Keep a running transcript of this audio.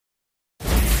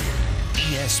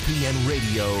ESPN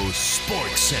Radio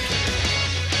Sports Center.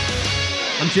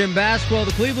 I'm Jim Basquell.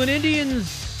 The Cleveland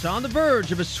Indians on the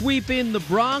verge of a sweep in the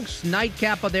Bronx.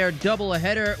 Nightcap of their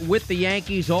doubleheader with the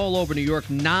Yankees all over New York.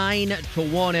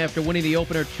 9-1 after winning the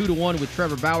opener 2-1 with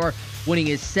Trevor Bauer winning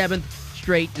his 7th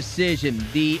straight decision.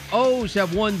 The O's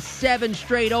have won 7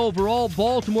 straight overall.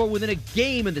 Baltimore within a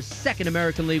game in the second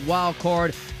American League wild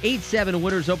card. 8-7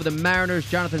 winners over the Mariners.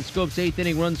 Jonathan Scope's 8th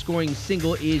inning run-scoring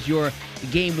single is your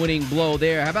game-winning blow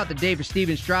there. How about the day for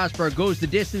Steven Strasburg? Goes the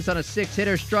distance on a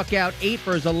 6-hitter. Struck out 8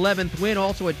 for his 11th win.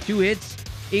 Also had 2 hits,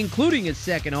 including his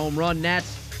second home run.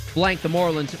 Nats blanked the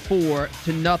Marlins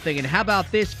 4-0. And how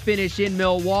about this finish in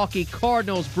Milwaukee?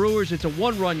 Cardinals Brewers. It's a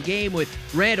 1-run game with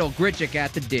Randall Grichuk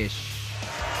at the dish.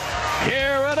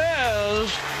 Here it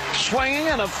is, swinging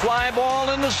and a fly ball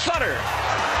in the center.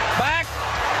 Back,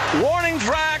 warning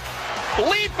track,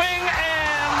 leaping,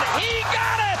 and he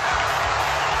got it!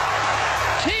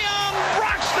 Keon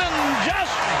Broxton just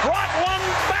brought one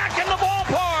back in the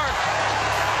ballpark.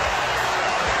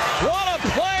 What a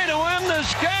play to win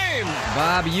this game.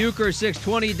 Bob Uecker,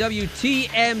 620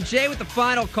 WTMJ with the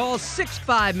final call.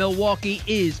 6-5 Milwaukee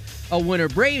is a winner.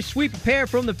 Braves sweep a pair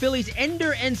from the Phillies.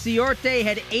 Ender Enciarte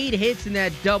had 8 hits in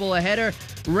that doubleheader.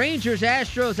 Rangers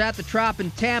Astros at the Trop in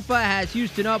Tampa has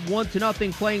Houston up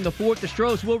 1-0 playing the 4th. The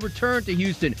Stros will return to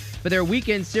Houston for their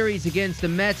weekend series against the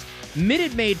Mets.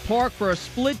 Minute Maid Park for a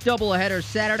split doubleheader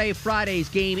Saturday. Friday's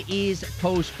game is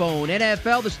postponed.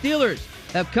 NFL, the Steelers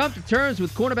have come to terms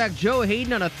with cornerback Joe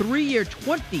Hayden on a 3-year,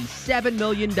 $27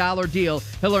 million deal.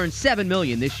 He'll earn $7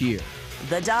 million this year.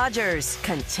 The Dodgers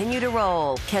continue to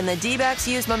roll. Can the D-backs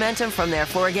use momentum from their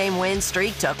 4-game win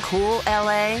streak to cool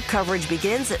LA? Coverage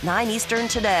begins at 9 Eastern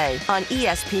today on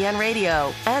ESPN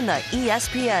Radio and the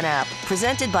ESPN app.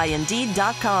 Presented by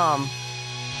Indeed.com.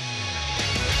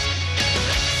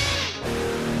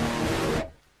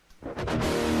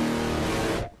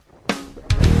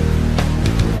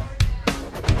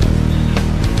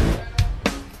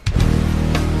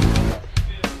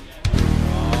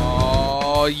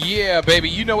 Oh, yeah, baby.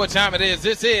 You know what time it is.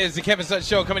 This is the Kevin Sutton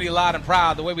Show coming to you loud and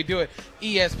proud. The way we do it,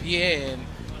 ESPN,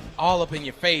 all up in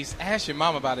your face. Ask your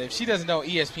mom about it. If she doesn't know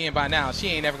ESPN by now, she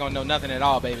ain't ever going to know nothing at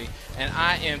all, baby. And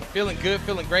I am feeling good,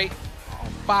 feeling great on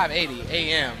 580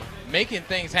 a.m., making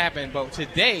things happen. But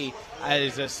today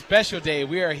is a special day.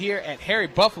 We are here at Harry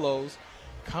Buffalo's,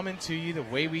 coming to you the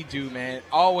way we do, man.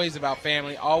 Always about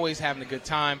family, always having a good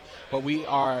time. But we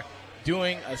are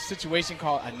doing a situation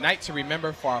called A Night to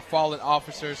Remember for our fallen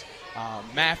officers,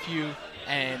 Matthew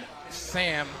and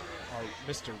Sam, or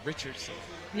Mr. Richardson.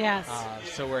 Yes.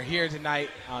 So we're here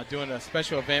tonight doing a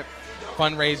special event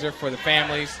fundraiser for the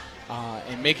families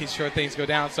and making sure things go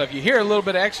down. So if you hear a little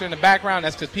bit of extra in the background,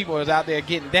 that's because people is out there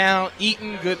getting down,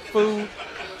 eating good food.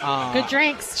 Good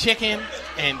drinks. Chicken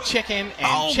and chicken.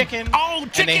 Oh, chicken.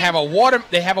 And they have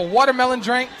a watermelon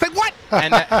drink. Say what?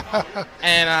 And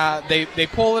they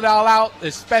pull it all out.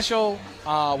 It's special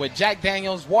with Jack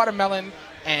Daniels, watermelon,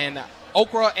 and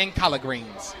okra and collard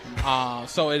greens.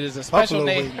 So it is a special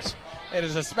day. It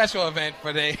is a special event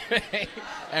for the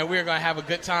and we're going to have a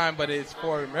good time, but it's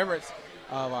for remembrance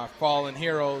of our fallen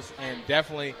heroes and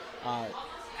definitely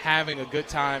having a good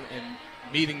time and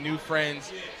meeting new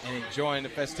friends and enjoying the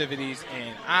festivities.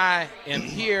 And I am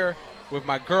here with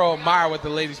my girl, Mayra, with the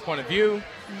ladies' point of view.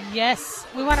 Yes.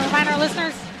 We want to remind our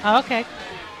listeners. Oh, okay.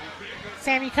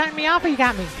 Sam, you cutting me off or you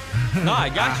got me? No, I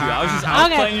got you. I was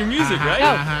playing your music,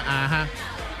 right?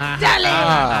 Darling,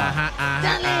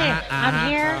 I'm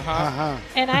here,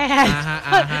 and I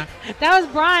had that was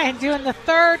Brian doing the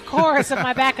 3rd chorus of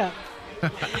my backup.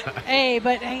 Hey,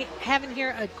 but having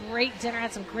here a great dinner,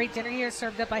 had some great dinner here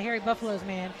served up by Harry Buffalo's,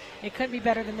 man. It couldn't be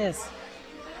better than this.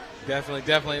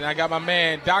 Definitely. And I got my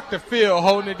man, Dr. Phil,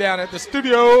 holding it down at the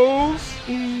studios.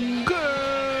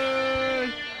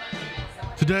 Good.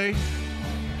 Today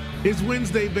is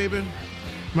Wednesday, baby.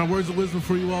 My words of wisdom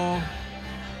for you all: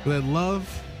 that love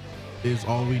is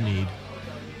all we need.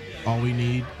 All we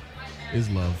need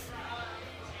is love.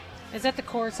 Is that the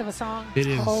chorus of a song? It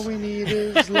is. All we need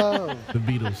is love. The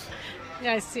Beatles.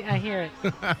 Yeah, I hear it.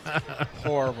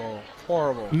 Horrible.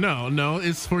 No,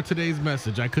 it's for today's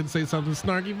message. I could say something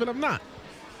snarky, but I'm not.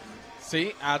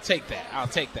 See, I'll take that.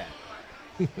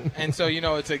 And so,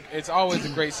 it's always a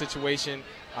great situation,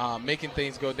 making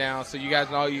things go down. So you guys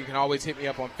know you can always hit me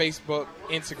up on Facebook,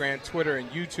 Instagram, Twitter, and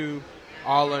YouTube,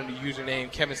 all under the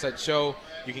username Kevin Sutton Show.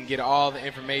 You can get all the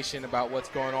information about what's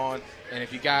going on. And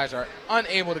if you guys are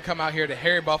unable to come out here to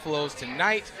Harry Buffalo's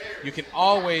tonight, you can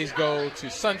always go to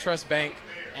SunTrust Bank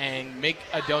and make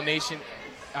a donation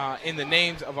in the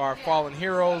names of our fallen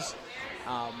heroes.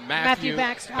 Matthew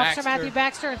Baxter, Officer Matthew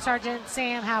Baxter, and Sergeant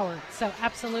Sam Howard. So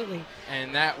absolutely.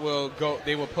 And that will go.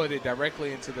 They will put it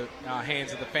directly into the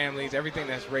hands of the families. Everything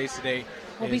that's raised today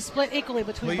will be split equally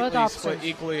between both officers. Split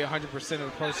equally, 100% of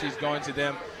the proceeds going to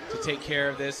them to take care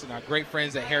of this. And our great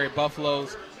friends at Harry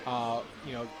Buffalo's,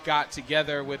 got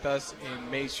together with us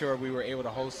and made sure we were able to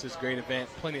host this great event.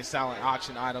 Plenty of silent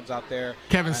auction items out there.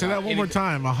 Kevin, say that one more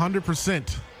time. 100%.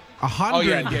 100%. Oh,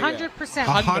 yeah. 100%.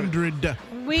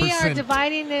 100%. We are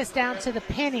dividing this down to the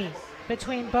penny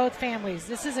between both families.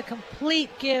 This is a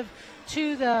complete give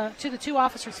to the two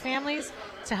officers' families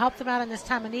to help them out in this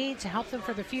time of need, to help them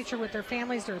for the future with their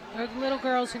families, their little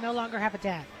girls who no longer have a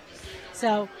dad.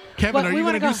 So, Kevin, are you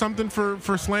going to do something for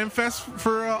Slam Fest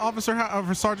for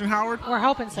for Sergeant Howard? We're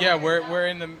hoping so. Yeah, we're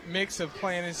in the mix of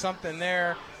planning something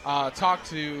there. Talk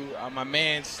to my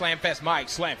man Slam Fest Mike,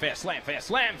 Slam Fest.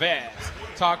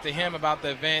 Talk to him about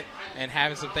the event and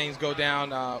having some things go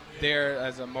down there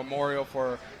as a memorial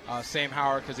for Sam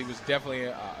Howard, because he was definitely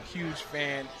a huge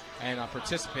fan and a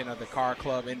participant of the car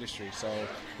club industry. So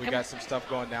we got some stuff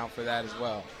going down for that as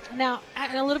well. Now,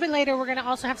 a little bit later, we're going to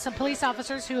also have some police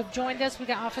officers who have joined us. We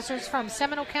got officers from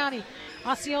Seminole County,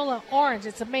 Osceola, Orange.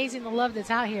 It's amazing the love that's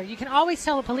out here. You can always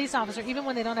tell a police officer even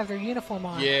when they don't have their uniform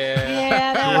on.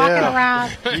 Yeah, they're walking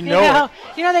around.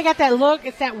 You know, they got that look.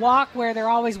 It's that walk where they're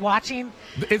always watching.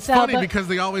 It's funny because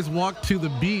they always walk to the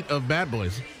beat of Bad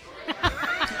Boys.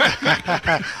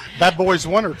 Bad Boys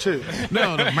 1 or 2?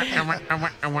 No.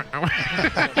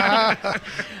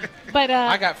 But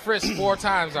I got frisked 4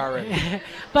 times already.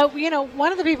 But,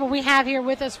 one of the people we have here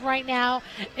with us right now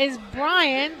is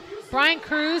Brian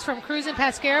Cruz from Cruz and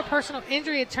Pascara, personal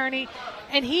injury attorney,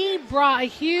 and he brought a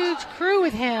huge crew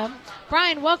with him.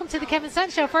 Brian, welcome to the Kevin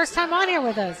Sutton Show. First time on here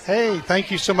with us. Hey,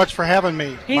 thank you so much for having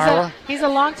me, Mayra. He's a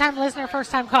long-time listener,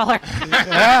 first-time caller.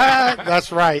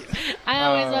 That's right. I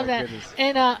always love that.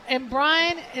 And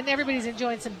Brian and everybody's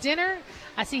enjoying some dinner.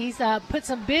 I see he's put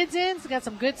some bids in. He's got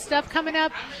some good stuff coming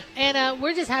up. And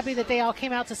we're just happy that they all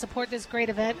came out to support this great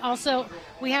event. Also,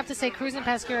 we have to say Cruz and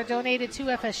Pascara donated 2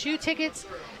 FSU tickets,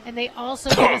 and they also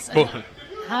gave us What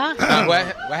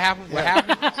happened? What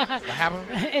happened?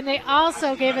 And they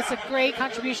also gave us a great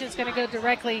contribution. It's going to go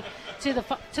directly to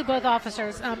both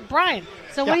officers. Brian,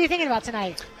 so what are you thinking about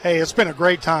tonight? Hey, it's been a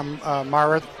great time,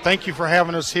 Mayra. Thank you for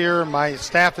having us here. My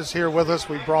staff is here with us.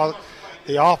 We brought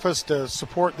the office to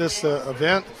support this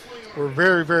event. We're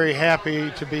very, very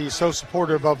happy to be so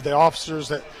supportive of the officers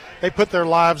that they put their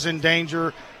lives in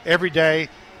danger every day.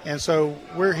 And so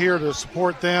we're here to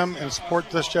support them and support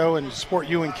this show and support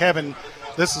you and Kevin.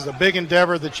 This is a big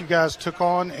endeavor that you guys took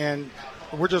on, and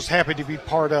we're just happy to be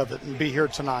part of it and be here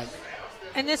tonight.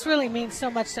 And this really means so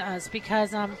much to us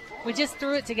because we just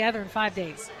threw it together in 5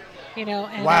 days. And,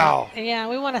 wow.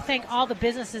 We want to thank all the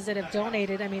businesses that have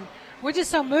donated. I mean, we're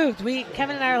just so moved.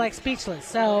 Kevin and I are like speechless.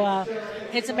 So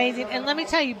it's amazing. And let me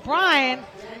tell you, Brian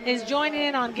is joining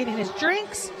in on getting his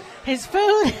drinks, his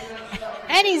food,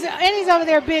 and he's over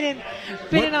there bidding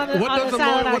on the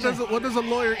silent auction. What does a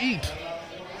lawyer eat?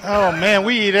 Oh, man,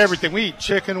 we eat everything. We eat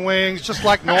chicken wings just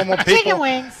like normal people. Chicken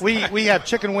wings. We have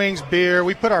chicken wings, beer.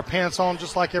 We put our pants on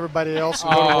just like everybody else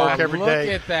and go to work every day.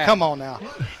 Look at that. Come on now.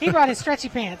 He brought his stretchy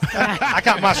pants. I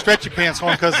got my stretchy pants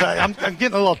on because I'm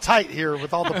getting a little tight here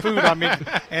with all the food I'm eating.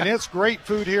 And it's great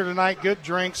food here tonight, good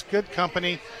drinks, good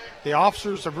company. The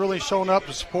officers have really shown up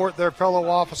to support their fellow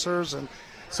officers. And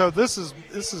so this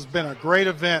has been a great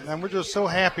event, and we're just so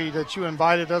happy that you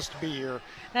invited us to be here.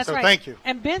 That's so right. Thank you.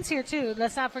 And Ben's here, too.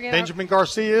 Let's not forget. Benjamin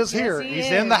Garcia is here. He's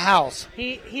in the house.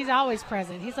 He's always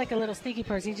present. He's like a little sneaky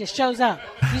person. He just shows up.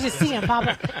 You just see him pop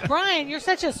up. Brian, you're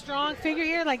such a strong figure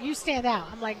here. Like, you stand out.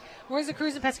 I'm like, where's the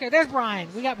Cruz and Pescara? There's Brian.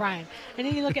 We got Brian. And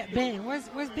then you look at Ben. Where's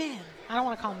Ben? I don't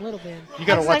want to call him Little Ben. You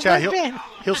got to watch out.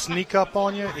 He'll sneak up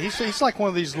on you. He's like one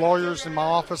of these lawyers in my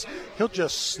office. He'll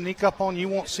just sneak up on you.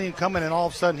 You won't see him coming, and all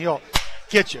of a sudden he'll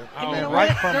get you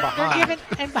right from behind.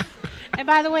 And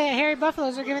by the way, at Harry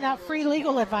Buffalo's, they're giving out free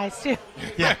legal advice, too.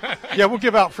 Yeah, we'll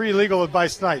give out free legal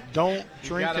advice tonight. Don't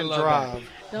drink and drive.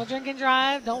 Don't drink and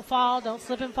drive. Don't fall. Don't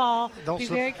slip and fall. Be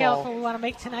very careful. We want to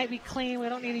make tonight be clean. We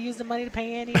don't need to use the money to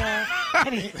pay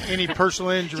any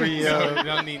personal injury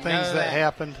things that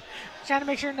happened. Trying to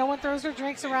make sure no one throws their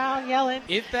drinks around yelling.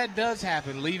 If that does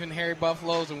happen, leaving Harry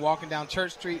Buffalo's and walking down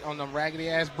Church Street on them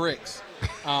raggedy-ass bricks,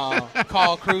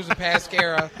 call Cruz and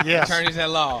Pascara, attorneys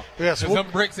at law. Yes, some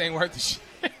bricks ain't worth the shit.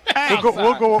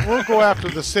 We'll go after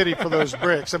the city for those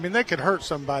bricks. I mean, they could hurt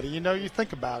somebody. You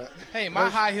think about it. Hey, my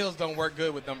high heels don't work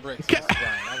good with them bricks.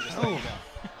 I'm just letting you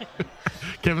know.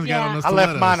 Kevin's got on us. I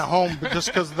left mine at home just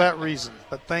because of that reason,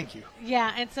 but thank you.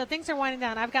 Yeah, and so things are winding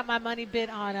down. I've got my money bid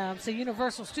on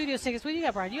Universal Studios tickets. What do you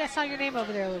got, Brian? You guys saw your name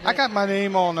over there a little bit. I got my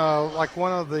name on like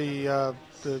one of the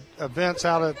events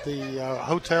out at the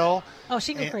hotel. Oh,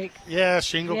 Shingle Creek. Yeah,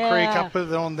 Shingle Creek. I put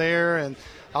it on there, and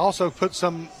I also put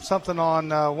something on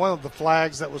one of the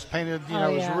flags that was painted. It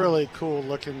was really cool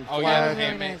looking. Oh flag. yeah,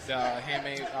 handmade,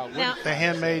 the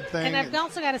handmade thing. And I've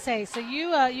also got to say, so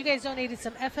you guys donated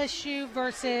some FSU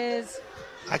versus.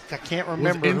 I can't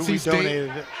remember who we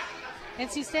donated it.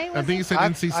 NC State. I think you said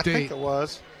NC State. I think it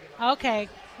was. Okay.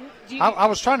 I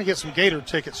was trying to get some Gator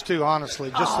tickets too,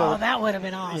 honestly. Just so that would have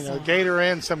been awesome. Gator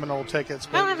and Seminole tickets.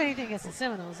 I don't have anything against the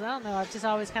Seminoles. I don't know. I've just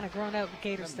always kind of grown up with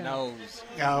Gator stuff.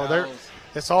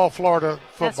 It's all Florida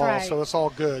football, right. so it's all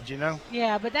good,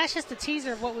 Yeah, but that's just a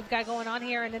teaser of what we've got going on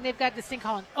here. And then they've got this thing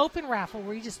called an open raffle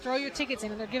where you just throw your tickets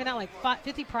in, and they're giving out like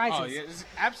 50 prizes. Oh, yeah, it's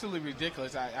absolutely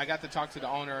ridiculous. I got to talk to the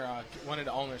owner, one of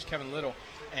the owners, Kevin Little,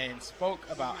 and spoke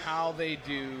about how they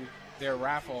do their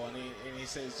raffle, and he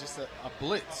says it's just a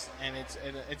blitz, and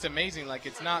it's amazing. Like,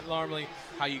 it's not normally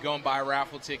how you go and buy a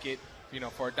raffle ticket,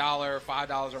 for $1,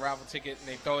 $5 a raffle ticket, and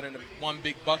they throw it in one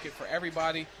big bucket for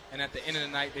everybody, and at the end of the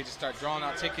night, they just start drawing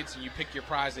out tickets, and you pick your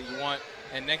prize that you want,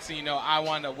 and next thing you know, I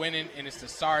wind up winning, and it's the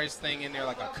sorriest thing in there,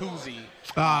 like a koozie.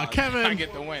 Kevin. I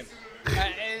get the win.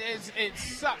 It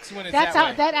sucks when it's that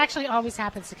way. That actually always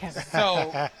happens to Kevin.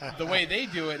 So the way they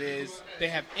do it is they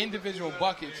have individual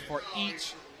buckets for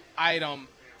each item,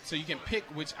 so you can pick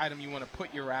which item you want to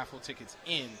put your raffle tickets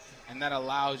in, and that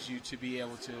allows you to be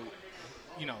able to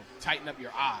tighten up your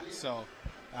odds. So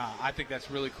I think that's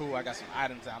really cool. I got some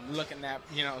items that I'm looking at,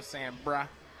 saying bruh.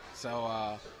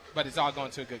 So but it's all going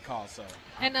to a good cause. So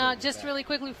and just really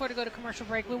quickly before to go to commercial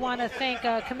break, we want to thank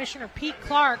Commissioner Pete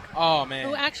Clark,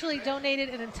 who actually donated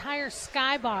an entire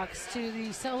skybox to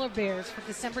the Solar Bears for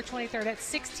December 23rd. That's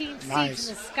 16 seats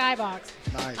in the skybox.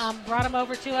 Nice. Brought them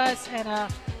over to us, and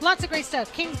lots of great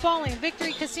stuff. King's Bowling,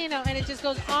 Victory Casino, and it just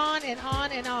goes on and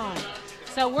on and on.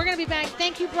 So we're going to be back.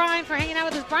 Thank you, Brian, for hanging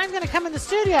out with us. Brian's going to come in the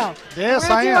studio. Yes,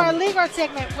 I am. We're going to do our League Art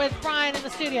segment with Brian in the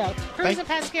studio. Cruz and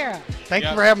Pascara. Thank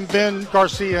you for having Ben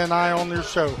Garcia and I on your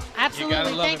show.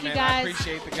 Absolutely. Thank you, guys. I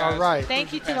appreciate the guys. All right.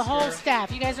 Thank you to the whole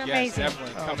staff. You guys are amazing.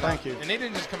 Definitely. Thank you. And they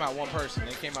didn't just come out one person.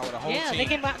 They came out with a whole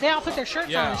team. They all put their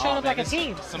shirts on and showed up like a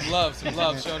team. Some love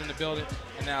showed in the building.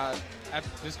 And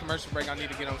after this commercial break, I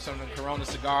need to get on some of the Corona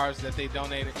cigars that they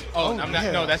donated.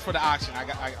 No, that's for the auction.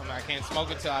 I can't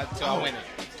smoke it till I win it.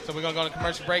 So we're going to go to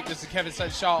commercial break. This is Kevin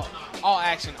Sutton Shaw, all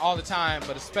action, all the time,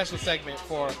 but a special segment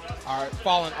for our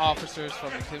fallen officers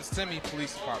from the Kissimmee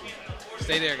Police Department.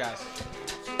 Stay there, guys.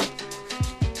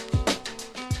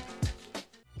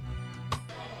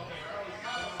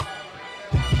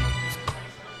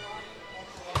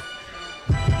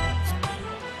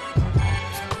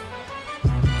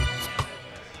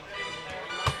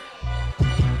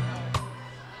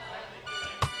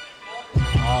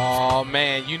 Oh,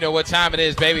 man, you know what time it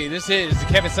is, baby. This is the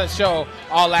Kevin Sutton Show,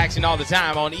 all action, all the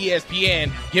time on ESPN,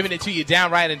 giving it to you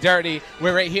downright and dirty.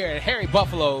 We're right here at Harry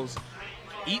Buffalo's,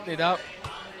 eating it up,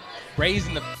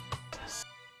 raising the...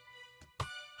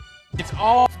 It's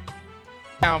all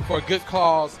down for a good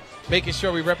cause, making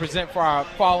sure we represent for our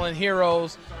fallen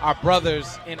heroes, our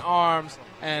brothers in arms,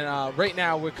 and right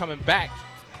now we're coming back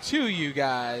to you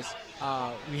guys.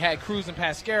 We had Cruz and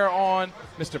Pascara on,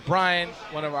 Mr. Brian,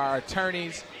 one of our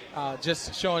attorneys,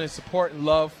 just showing his support and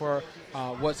love for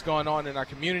what's going on in our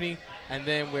community. And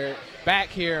then we're back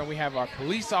here, and we have our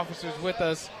police officers with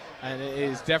us, and it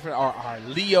is definitely our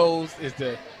Leos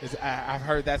I've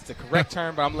heard that's the correct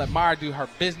term, but I'm going to let Mayra do her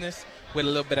business with a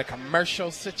little bit of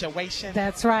commercial situation.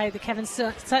 That's right. The Kevin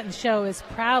Sutton Show is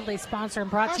proudly sponsored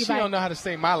and brought to you by... She don't know how to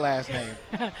say my last name.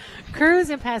 Cruz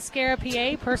and Pascara,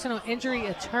 PA, personal injury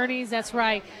attorneys. That's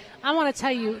right. I want to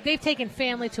tell you, they've taken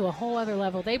family to a whole other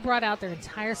level. They brought out their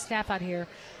entire staff out here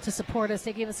to support us.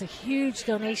 They gave us a huge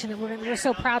donation that we're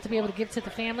so proud to be able to give to the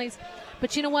families.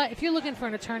 But you know what? If you're looking for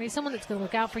an attorney, someone that's going to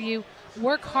look out for you,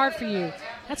 work hard for you,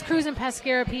 that's Cruz and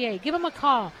Pascara, PA. Give them a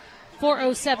call.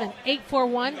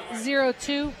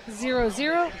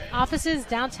 407-841-0200. Offices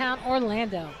downtown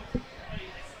Orlando.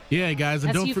 Yeah, guys,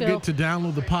 and don't forget to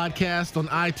download the podcast on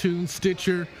iTunes,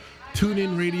 Stitcher,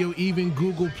 TuneIn Radio, even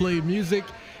Google Play Music.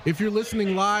 If you're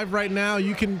listening live right now,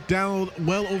 you can download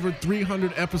well over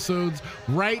 300 episodes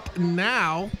right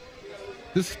now.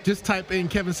 Just type in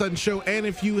Kevin Sutton Show, and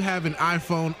if you have an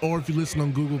iPhone or if you listen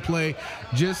on Google Play,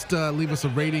 just leave us a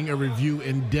rating, a review,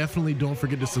 and definitely don't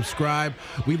forget to subscribe.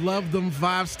 We love them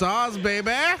 5 stars,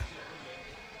 baby.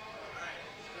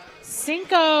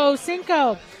 Cinco.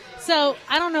 So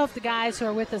I don't know if the guys who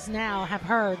are with us now have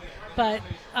heard, but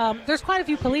there's quite a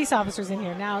few police officers in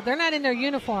here. Now, they're not in their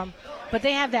uniform, but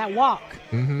they have that walk.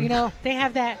 Mm-hmm. You know, they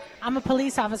have that, I'm a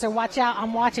police officer, watch out,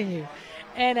 I'm watching you.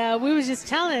 And we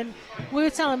were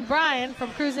telling Brian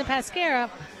from Cruising Pascara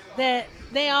that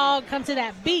they all come to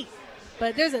that beat,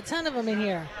 but there's a ton of them in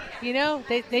here. You know,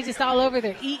 they just all over,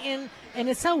 they're eating, and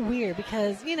it's so weird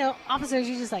because, you know, officers,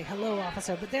 you're just like, hello,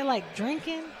 officer, but they're like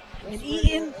drinking and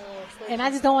eating, and I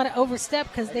just don't want to overstep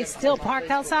because they still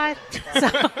parked outside. So,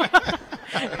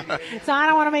 so I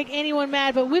don't want to make anyone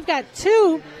mad, but we've got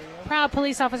two proud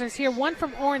police officers here, one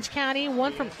from Orange County,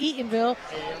 one from Eatonville.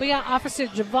 We got Officer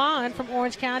Javon from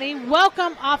Orange County.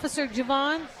 Welcome, Officer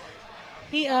Javon.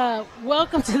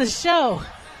 Welcome to the show.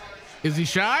 Is he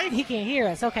shy? He can't hear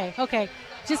us. Okay.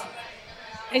 Just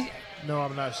No,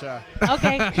 I'm not shy.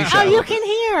 okay. Oh, you can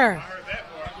hear.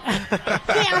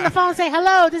 Get on the phone and say,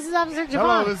 hello, this is Officer Javon.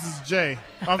 Hello, this is Jay.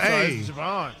 I'm sorry, this is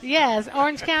Javon. Yes,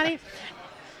 Orange County.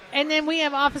 And then we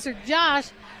have Officer Josh,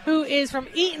 who is from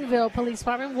Eatonville Police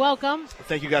Department. Welcome.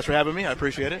 Thank you guys for having me. I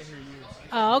appreciate it.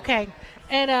 Oh, okay.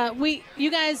 And we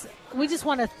just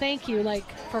want to thank you,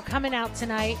 for coming out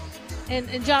tonight. And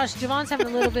Josh, Javon's having a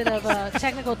little bit of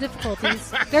technical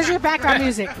difficulties. There's your background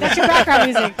music. That's your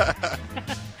background music.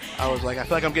 I was like, I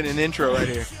feel like I'm getting an intro right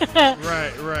here.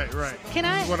 Right. Can This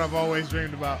I? is what I've always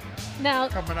dreamed about, Now,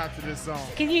 coming out to this song.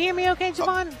 can you hear me okay,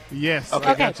 Javon? Yes, Okay.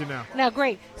 I got you now. Now,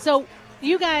 great. So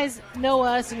you guys know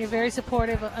us, and you're very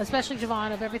supportive, especially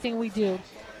Javon, of everything we do.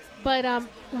 But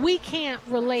we can't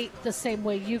relate the same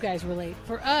way you guys relate.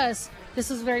 For us,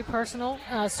 this is very personal.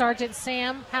 Sargeant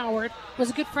Sam Howard was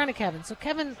a good friend of Kevin. So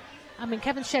Kevin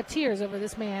shed tears over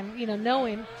this man,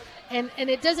 knowing. And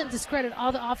it doesn't discredit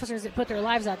all the officers that put their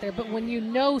lives out there. But when you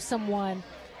know someone,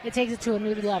 it takes it to a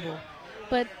new level.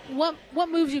 But what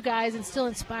moves you guys and still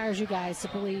inspires you guys to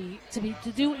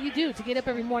do what you do, to get up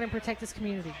every morning and protect this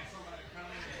community?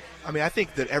 I mean, I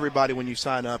think that everybody, when you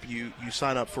sign up, you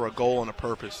sign up for a goal and a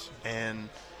purpose. And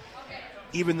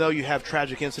even though you have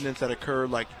tragic incidents that occur,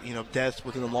 like, deaths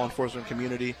within the law enforcement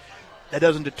community, that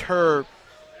doesn't deter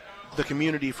the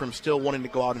community from still wanting to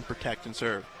go out and protect and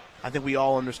serve. I think we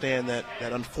all understand that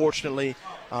unfortunately,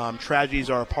 tragedies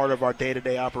are a part of our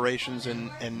day-to-day operations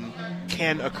and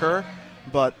can occur,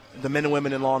 but the men and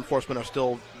women in law enforcement are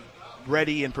still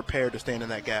ready and prepared to stand in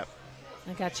that gap.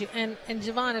 I got you. And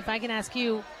Javon, if I can ask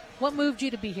you, what moved you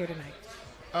to be here tonight?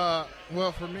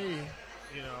 Well, for me,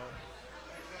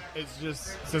 it's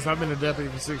just since I've been a deputy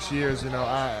for 6 years,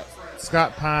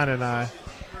 Scott Pine and I,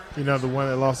 the one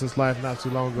that lost his life not too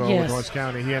long ago in Orange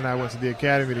County, he and I went to the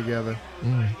academy together.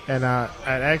 And I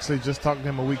actually just talked to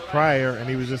him a week prior, and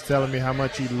he was just telling me how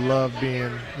much he loved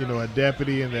being, a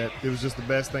deputy, and that it was just the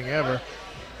best thing ever.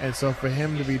 And so for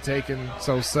him to be taken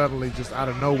so suddenly just out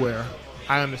of nowhere,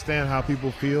 I understand how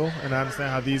people feel, and I understand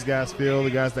how these guys feel,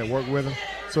 the guys that work with them.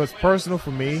 So it's personal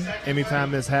for me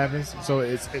anytime this happens. So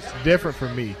it's different for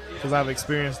me because I've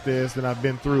experienced this and I've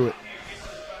been through it.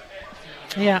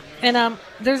 Yeah, and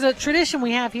there's a tradition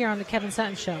we have here on the Kevin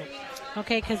Sutton Show.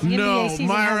 Okay, because the NBA season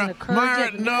hasn't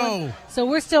occurred yet. So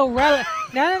we're still No.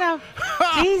 Phil,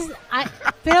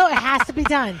 it has to be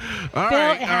done. All Phil,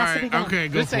 right, it has to be done. Okay,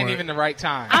 go This for ain't it. even the right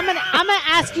time. I'm gonna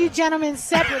ask you gentlemen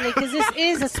separately because this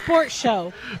is a sports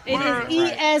show. It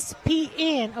is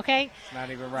ESPN. Okay. It's not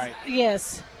even right.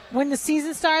 Yes. When the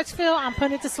season starts, Phil, I'm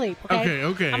putting it to sleep. Okay.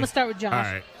 Okay. I'm gonna start with Josh.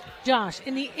 All right. Josh,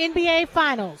 in the NBA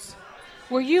Finals,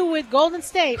 were you with Golden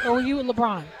State or were you with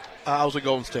LeBron? I was at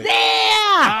Golden State. Yeah!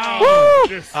 I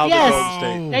was at Golden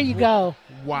State. There you go.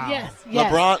 Wow. Yes.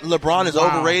 LeBron is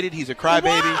overrated. He's a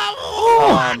crybaby.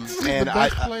 And the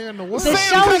best player in the world. The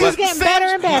show is just getting better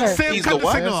and better. Sam, He's cut the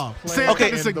what? signal off. Sam, Okay.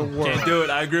 cut the signal. Can't do it.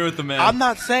 I agree with the man. I'm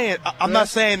not saying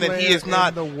that he is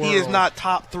not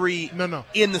top three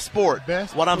in the sport.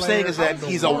 Best What I'm saying is that player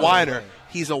in he's the a world. whiner.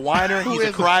 He's a whiner. He's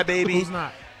a crybaby. Who's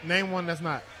not? Name one that's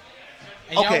not.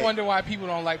 And Okay. y'all wonder why people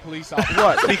don't like police officers.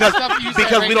 What? Because Stuff you said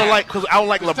because right we don't now. like because I don't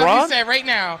like The stuff you LeBron. said right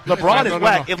now. LeBron is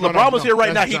whack. If LeBron was here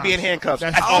right now, That's he'd be in Josh. handcuffs.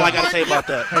 That's That's all I Josh. gotta say about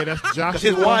that. Hey, that's Joshua. Because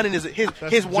his whining is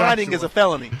his whining is Joshua. a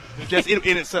felony, just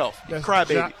in itself. That's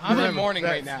Crybaby. I'm in mourning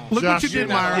right now. Look what you did,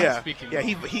 Myra. Yeah, Speaking. yeah.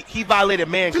 He violated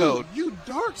man code. You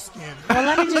dark skinned. Well,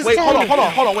 let me just Wait, tell hold you.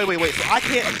 on. Wait. So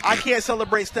I can't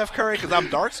celebrate Steph Curry because I'm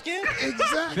dark skinned.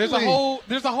 Exactly. There's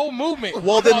a whole movement.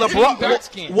 Well then called Team Dark LeBron.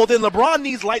 Skin. Well then LeBron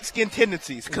needs light skin tendencies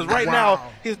because right Wow.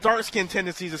 now his dark skin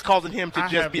tendencies is causing him to I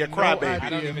just have be a no crybaby. I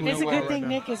don't even It's a know good why thing right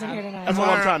Nick isn't here tonight. That's all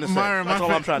I'm trying to say. Myra, That's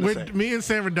all I'm trying to say. Me and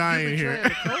Sam are dying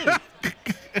here.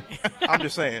 I'm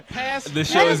just saying. Pass. The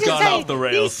show Let me has just gone say, off the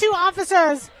rails. These two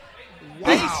officers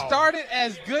They started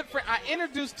as good friends. I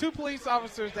introduced two police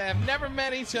officers that have never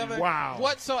met each other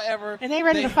whatsoever. And they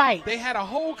ready to fight. They had a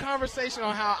whole conversation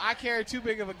on how I carry too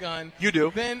big of a gun. You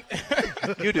do. Then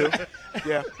you do.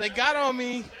 Yeah. They got on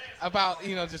me about,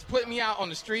 just putting me out on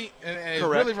the street, and it's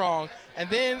really wrong. And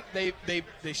then they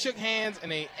shook hands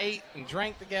and they ate and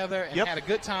drank together and had a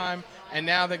good time. And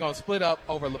now they're going to split up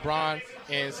over LeBron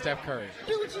and Steph Curry.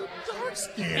 Dude, you dark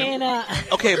skin. And,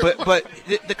 okay, but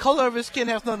the color of his skin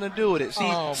has nothing to do with it.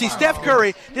 See, Steph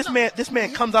Curry, this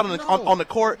man comes out on the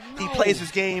court, he plays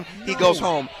his game, he goes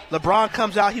home. LeBron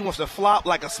comes out, he wants to flop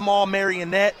like a small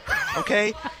marionette.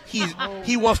 Okay,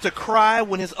 he wants to cry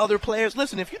when his other players.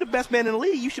 Listen, if you're the best man in the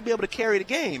league, you should be able to carry the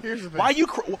game. Here's the thing.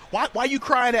 Why you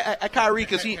crying at Kyrie?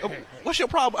 Because what's your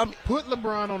problem? Put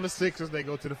LeBron on the Sixers, they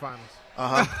go to the finals.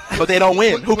 But they don't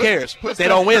win. Who cares? They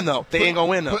don't win though. They ain't gonna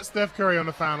win though. Put Steph Curry on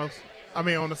the finals. I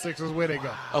mean, on the Sixers, where they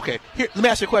go. Okay, here. Let me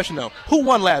ask you a question though. Who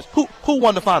won last? Who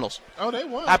won the finals? Oh, they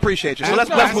won. I appreciate you. So let's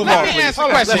move on. Let me ask a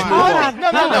question.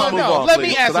 No. Let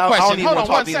me ask a question. Hold on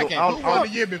 1 second.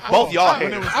 Both y'all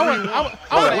here. I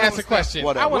want to ask a question.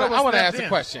 I want to ask a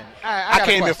question. I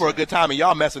came here for a good time and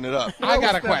y'all messing it up. I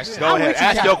got a question. Go ahead.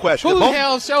 Ask your question. Who the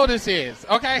hell's show this is?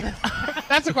 Okay,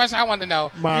 that's the question I want to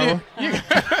know. Mayra.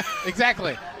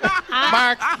 Exactly.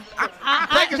 Mark,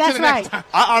 take us to the next time.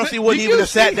 I honestly wouldn't even have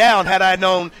sat down had I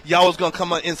known y'all was gonna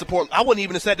come in support. I wouldn't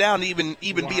even have sat down to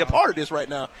even be a part of this right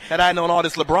now had I known all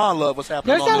this LeBron love was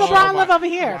happening. There's on no this LeBron show. love over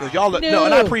here. Y'all, no,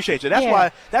 and I appreciate you.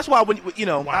 That's why when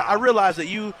I realize that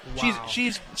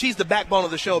she's the backbone of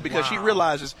the show because she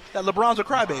realizes that LeBron's a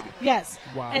crybaby. Yes.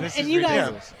 Wow. And you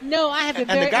guys know I have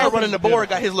been And very the guy open. running the board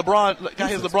got his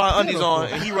LeBron undies on,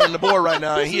 and he running the board right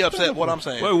now, and he upset what I'm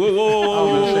saying.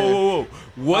 Whoa.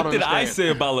 What did I say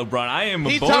about LeBron? I am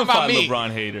a bona fide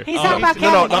LeBron hater. He's talking about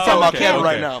Kevin. No, I'm talking about Kevin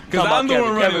right now. Because I'm the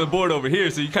one running the board over here,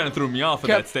 so you kind of threw me off with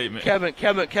that statement.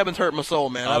 Kevin's hurt my soul,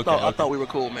 man. I thought we were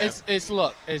cool, man. It's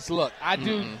look. I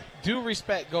do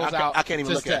respect goes out. I can't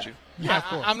even look at you. Yeah,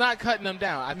 I'm not cutting them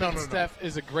down. I think Steph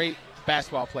is a great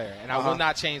basketball player, and I will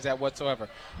not change that whatsoever.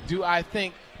 Do I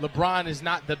think LeBron is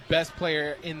not the best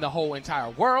player in the whole entire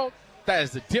world? That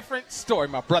is a different story,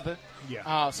 my brother.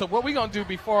 Yeah. So what we're going to do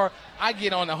before I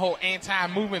get on the whole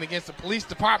anti-movement against the police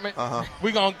department,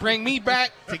 we're going to bring me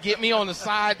back to get me on the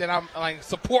side that I'm like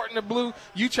supporting the blue.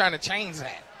 You trying to change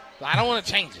that. I don't want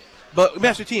to change it. But,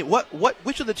 Master Team,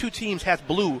 which of the two teams has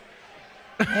blue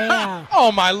Yeah.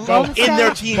 Oh, my Lord. in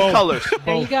their team colors?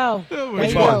 There you go. There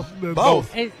you one? go.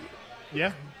 Both.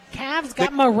 Yeah. Cavs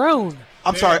got maroon.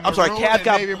 I'm sorry. Cavs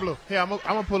got navy blue. Hey, I'm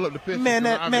gonna pull up the picture.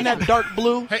 that dark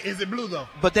blue. Hey, is it blue though?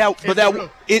 But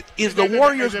is the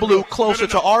Warriors blue closer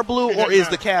to our blue or is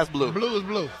the Cavs blue? Blue is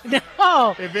blue.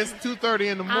 No. If it's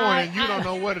 2:30 in the morning, you don't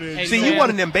know what it is. See, you one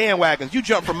of them bandwagons. You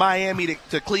jump from Miami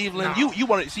to Cleveland. No. You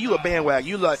want to see you a bandwagon.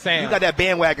 You got that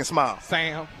bandwagon smile.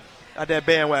 Sam. Got that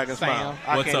bandwagon smile.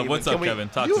 What's up, Kevin?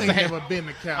 Talk You to ain't me. never been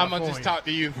to California. I'm going to just talk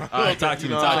to you. All right, talk to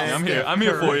me. I'm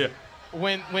here for you.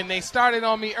 When they started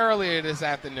on me earlier this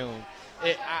afternoon,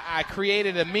 I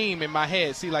created a meme in my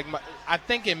head. See, I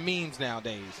think in memes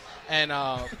nowadays. And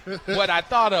what I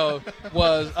thought of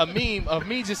was a meme of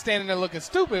me just standing there looking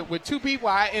stupid with two people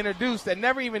I introduced that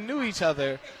never even knew each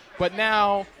other, but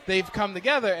now they've come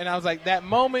together. And I was like, that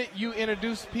moment you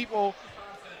introduced people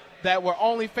that were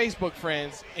only Facebook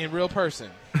friends in real person,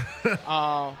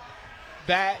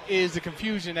 that is the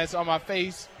confusion that's on my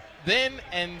face then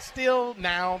and still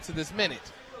now to this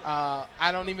minute.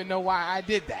 I don't even know why I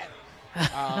did that.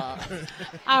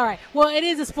 All right. Well, it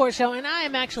is a sports show, and I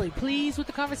am actually pleased with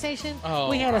the conversation.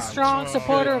 We had a strong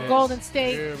supporter of Golden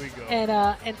State. There we go. And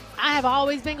I have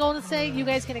always been Golden State. You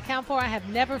guys can account for it. I have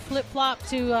never flip-flopped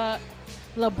to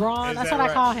LeBron. That's what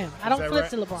I call him. I don't flip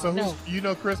to LeBron. So no. You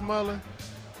know Chris Mullin?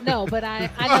 No, but I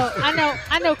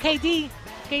know KD.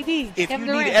 If Kevin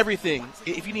you Durant. need everything,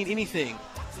 if you need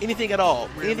anything at all,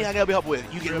 anything I gotta be help with,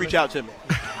 you can reach out to me.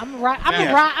 I'm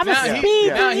a speed.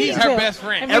 Now he's her best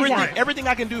friend. Everything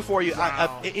I can do for you,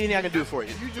 anything I can do for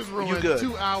you. You just ruined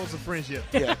 2 hours of friendship.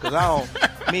 Yeah, because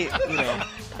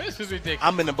this is ridiculous.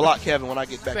 I'm in the block, Kevin, when I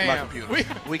get back to my computer.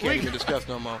 We can't even discuss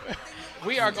no more.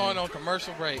 We are going on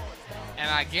commercial break, and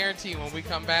I guarantee when we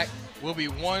come back, we'll be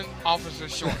one officer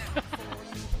short.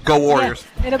 Go Warriors.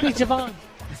 Yeah, it'll be Javon.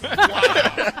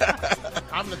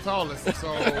 I'm the tallest,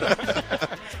 so.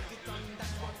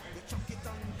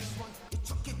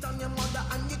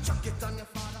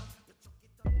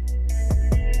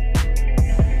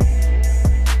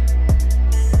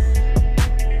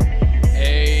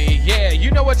 Hey, yeah,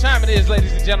 you know what time it is,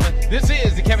 ladies and gentlemen. This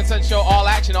is the Kevin Sutton Show, all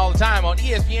action, all the time on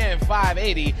ESPN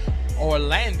 580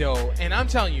 Orlando. And I'm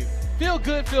telling you, feel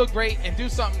good, feel great, and do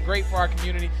something great for our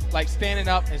community, like standing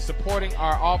up and supporting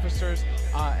our officers,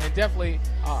 and definitely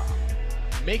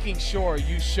making sure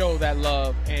you show that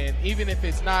love. And even if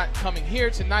it's not coming here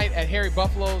tonight at Harry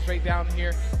Buffalo's right down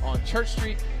here on Church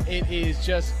Street, it is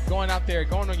just going out there,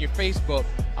 going on your Facebook,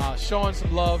 showing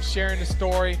some love, sharing the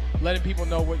story, letting people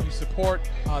know what you support.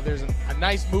 There's a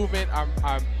nice movement.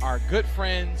 Our good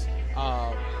friends,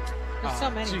 There's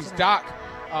so many.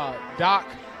 Doc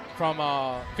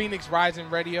from Phoenix Rising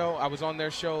Radio. I was on their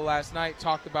show last night,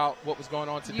 talked about what was going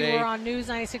on today. You were on News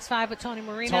 96.5 with Tony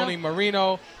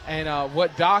Marino. And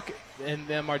what Doc and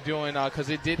them are doing, because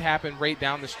it did happen right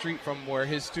down the street from where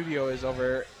his studio is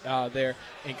over there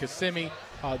in Kissimmee.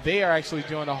 They are actually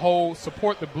doing a whole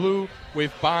Support the Blue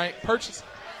with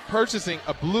purchasing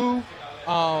a blue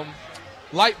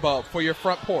light bulb for your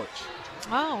front porch.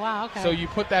 Oh, wow, okay. So you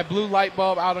put that blue light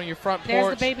bulb out on your front porch. There's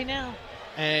the baby now.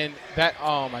 And that,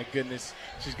 oh my goodness,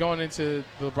 she's going into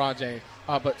LeBron James.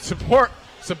 But support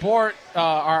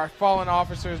our fallen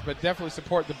officers, but definitely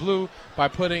support the blue by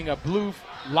putting a blue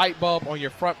light bulb on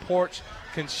your front porch.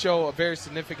 Can show a very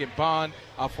significant bond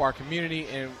for our community,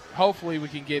 and hopefully we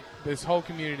can get this whole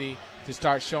community to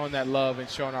start showing that love and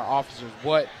showing our officers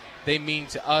what they mean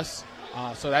to us.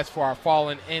 So that's for our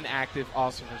fallen and active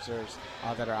officers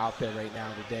that are out there right now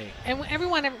today. And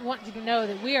everyone wants you to know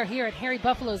that we are here at Harry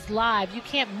Buffalo's Live. You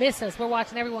can't miss us. We're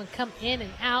watching everyone come in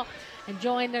and out,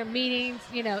 enjoying their meetings,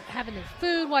 having their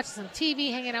food, watching some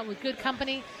TV, hanging out with good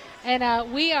company.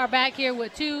 And we are back here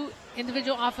with two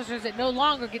individual officers that no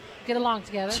longer get along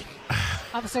together.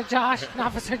 Officer Josh and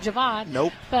Officer Javon.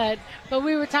 Nope. But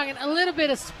we were talking a little bit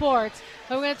of sports,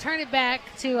 but we're going to turn it back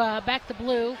to back to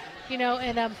blue.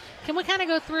 And can we kind of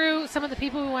go through some of the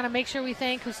people we want to make sure we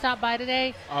thank who stopped by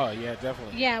today? Oh, yeah,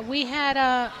 definitely. Yeah, we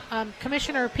had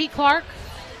Commissioner Pete Clark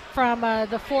from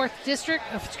the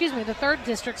 3rd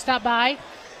District stop by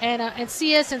and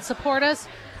see us and support us.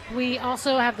 We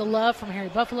also have the love from Harry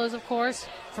Buffalo's, of course,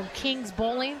 from King's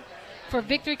Bowling, for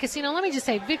Victory Casino. Let me just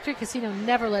say, Victory Casino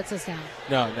never lets us down.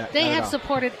 No, they have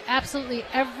supported absolutely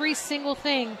every single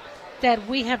thing that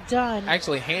we have done.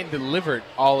 Actually hand-delivered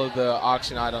all of the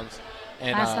auction items.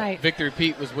 And last night. Victory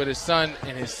Pete was with his son,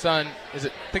 and his son, I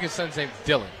think his son's name is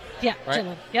Dylan. Yeah, right?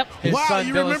 Dylan. Yep. Wow,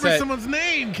 you remember someone's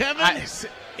name, Kevin.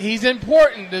 He's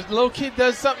important. The little kid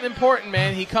does something important,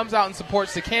 man. He comes out and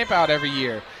supports the camp out every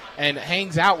year and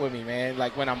hangs out with me, man,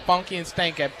 like when I'm funky and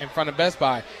stank in front of Best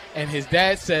Buy. And his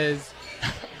dad says,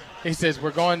 he says,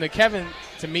 we're going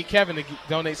to meet Kevin to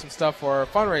donate some stuff for a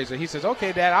fundraiser. He says,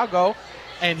 okay, Dad, I'll go.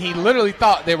 And he literally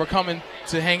thought they were coming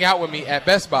to hang out with me at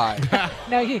Best Buy.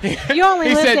 No, you only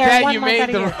he lived said, there Dad, 1 you month made out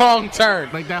of the year. wrong turn.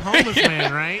 Like that homeless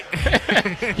man,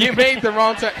 right? You made the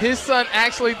wrong turn. His son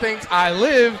actually thinks I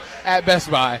live at Best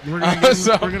Buy. We're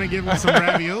gonna give him some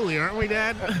ravioli, aren't we,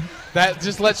 Dad? That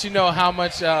just lets you know how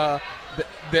much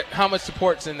how much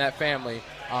support's in that family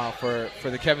for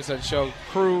the Kevin Sutton Show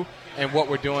crew and what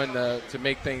we're doing to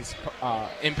make things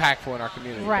impactful in our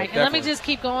community. Right. And let me just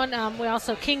keep going. We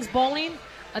also King's Bowling,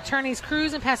 Attorneys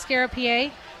Cruz and Pascara,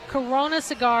 PA, Corona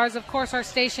Cigars, of course, our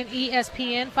station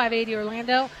ESPN 580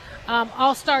 Orlando,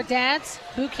 All-Star Dads,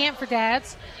 Boot Camp for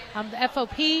Dads, the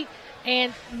FOP,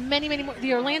 and many, many more.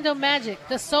 The Orlando Magic,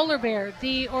 the Solar Bear,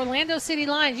 the Orlando City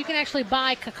Lions. You can actually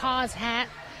buy Kaka's hat.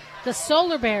 The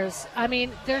Solar Bears. I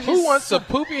mean, there's Who wants a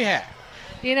poopy hat?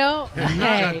 Hey. Not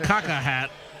a caca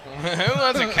hat. Who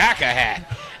wants a caca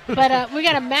hat? But we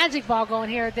got a magic ball going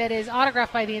here that is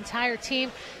autographed by the entire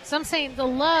team. So I'm saying the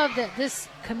love that this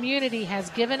community has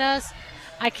given us,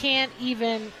 I can't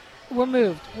even. We're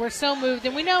moved. We're so moved,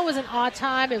 and we know it was an odd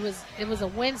time. It was a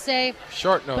Wednesday.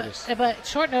 Short notice. But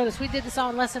short notice. We did this all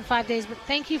in less than 5 days. But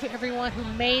thank you for everyone who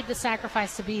made the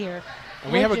sacrifice to be here.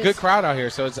 And we have a good crowd out here,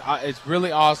 so it's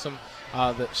really awesome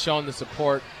showing the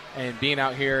support and being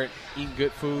out here, eating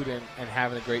good food and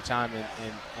having a great time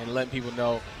and letting people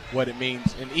know what it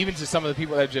means. And even to some of the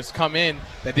people that have just come in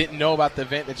that didn't know about the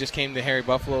event, that just came to Harry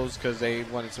Buffalo's because they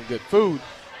wanted some good food,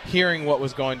 hearing what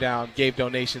was going down, gave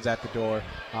donations at the door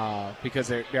because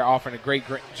they're offering a great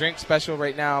drink special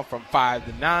right now from 5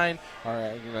 to 9,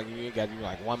 or you got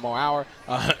like 1 more hour.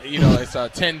 It's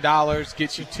 $10,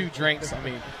 gets you 2 drinks. I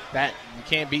mean, that you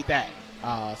can't beat that.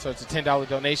 So it's a $10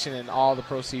 donation, and all the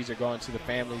proceeds are going to the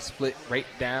family, split right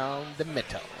down the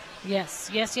middle. Yes,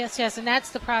 and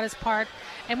that's the proudest part.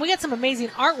 And we got some amazing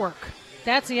artwork.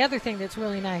 That's the other thing that's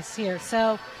really nice here.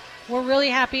 So we're really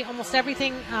happy. Almost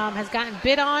everything has gotten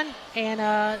bid on,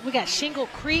 and we got Shingle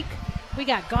Creek, we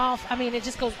got golf. I mean, it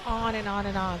just goes on and on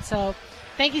and on. So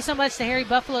thank you so much to Harry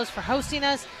Buffalo's for hosting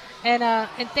us.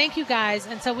 And thank you guys.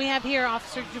 And so we have here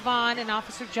Officer Javon and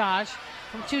Officer Josh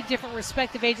from two different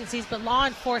respective agencies, but law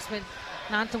enforcement,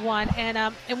 not to one.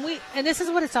 And this is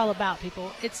what it's all about,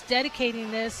 people. It's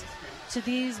dedicating this to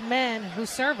these men who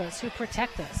serve us, who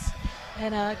protect us.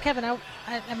 And Kevin,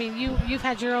 I mean, you've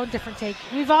had your own different take.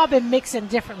 We've all been mixing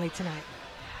differently tonight.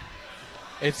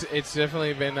 It's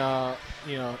definitely been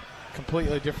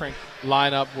completely different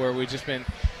lineup where we've just been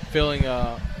feeling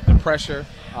the pressure,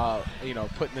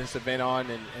 putting this event on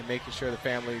and making sure the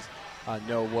families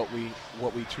know what we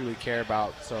truly care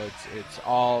about. So it's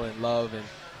all in love,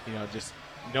 and just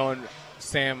knowing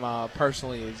Sam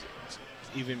personally is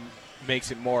even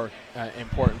makes it more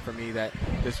important for me that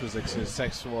this was a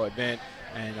successful event,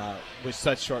 and with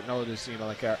such short notice,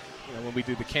 when we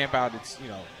do the camp out, it's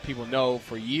people know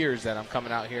for years that I'm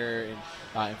coming out here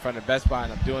in front of Best Buy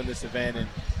and I'm doing this event,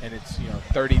 and it's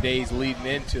 30 days leading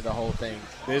into the whole thing.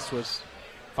 This was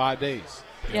 5 days.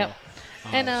 Yep.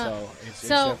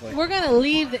 So we're going to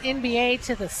leave the NBA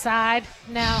to the side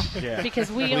now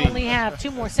because we only have 2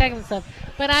 more segments left.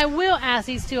 But I will ask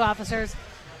these two officers,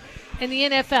 in the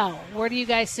NFL, where do you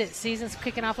guys sit? Season's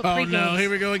kicking off with 3 games. Oh, no, here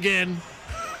we go again.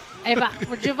 Hey,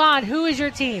 Javon, who is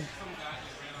your team?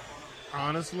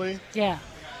 Honestly? Yeah.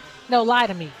 No, lie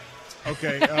to me.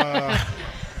 Okay.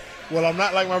 Well, I'm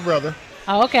not like my brother.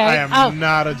 Oh, okay. I am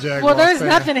not a Jaguars Well, there's fan.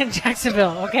 nothing in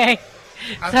Jacksonville, okay?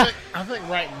 I think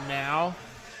right now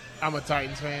I'm a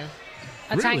Titans fan.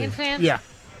 A Titans fan? Yeah.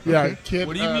 Yeah. Kid,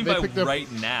 What do you mean by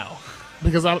right now?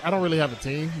 Because I don't really have a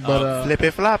team, but flippy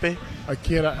floppy. A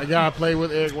guy I played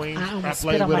with, Eric Wings. I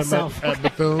played with him at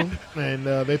Bethune, and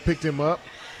they picked him up.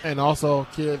 And also a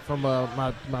kid from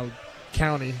my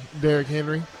county, Derrick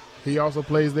Henry. He also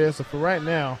plays there. So for right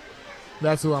now,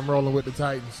 that's who I'm rolling with, the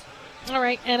Titans. All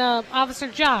right. And Officer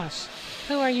Josh,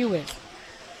 who are you with?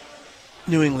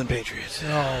 New England Patriots.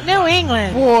 Oh, New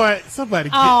England. Boy, somebody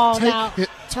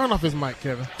turn off his mic,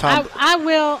 Kevin. I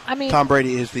will. I mean, Tom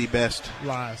Brady is the best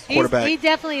quarterback. He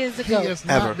definitely is the GOAT. He is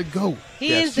not the GOAT.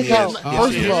 He is the GOAT. First of all,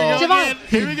 Javon,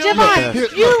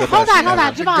 you hold on.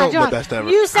 Javon,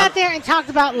 you sat there and talked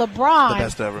about LeBron. The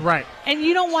best ever. Right. And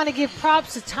you don't want to give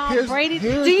props to Tom Brady.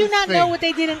 Do you not know what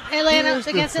they did in Atlanta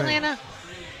against Atlanta?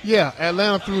 Yeah,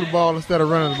 Atlanta threw the ball instead of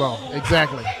running the ball.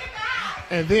 Exactly.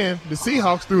 And then the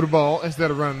Seahawks threw the ball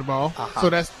instead of running the ball. So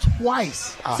that's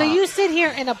twice. So you sit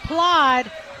here and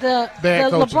applaud the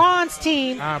LeBron's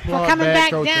team for coming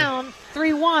back down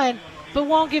 3-1, but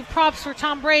won't give props for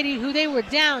Tom Brady, who they were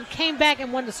down, came back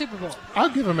and won the Super Bowl. I'll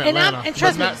give him Atlanta, and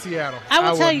trust but me, not Seattle. I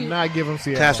will tell you. Not give him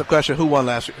Seattle. To ask the question, who won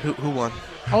last year? Who won?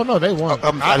 Oh, no, they won. I just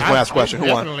want to ask a question.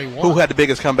 Who won? Who had the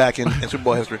biggest comeback in Super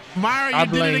Bowl history? Mayra,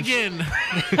 you did it again.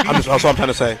 That's all I'm trying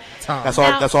to say. Tom. That's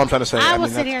all I'm trying to say. I'm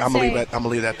gonna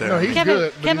leave that there. No, he's Kevin,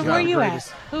 good. Kevin, where are you at?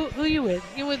 Who you with?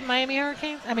 You with Miami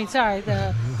Hurricanes? I mean, sorry,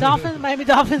 the Dolphins, Miami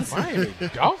Dolphins. Miami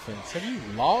Dolphins? Have you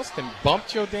lost and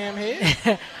bumped your damn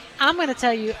head? I'm going to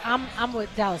tell you, I'm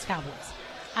with Dallas Cowboys.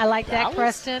 I like Dak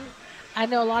Preston. I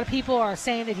know a lot of people are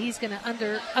saying that he's going to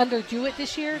underdo it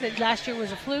this year, that last year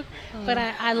was a fluke. But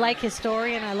I like his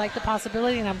story, and I like the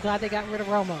possibility, and I'm glad they got rid of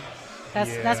Romo.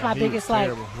 That's my biggest like.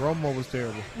 Romo was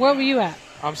terrible. Where were you at?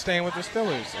 I'm staying with the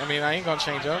Steelers. I mean, I ain't going to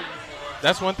change up.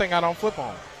 That's one thing I don't flip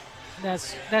on.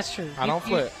 That's true. I don't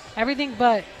flip. Everything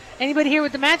but. Anybody here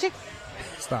with the Magic?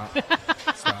 Stop.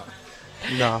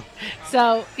 No.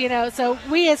 So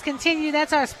we has continued.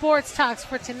 That's our sports talks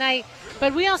for tonight.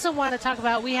 But we also want to talk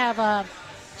about, we have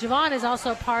Javon is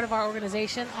also part of our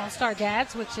organization, All-Star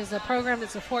Dads, which is a program that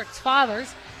supports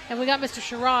fathers. And we got Mr.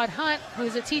 Sherrod Hunt, who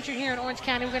is a teacher here in Orange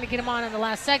County. We're going to get him on in the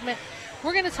last segment.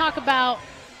 We're going to talk about,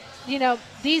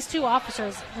 these two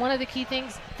officers. One of the key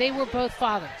things, they were both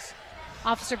fathers.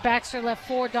 Officer Baxter left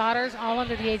 4 daughters, all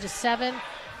under the age of 7.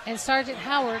 And Sargeant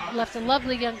Howard left a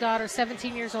lovely young daughter,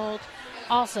 17 years old,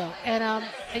 also. And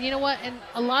you know what? And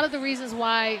a lot of the reasons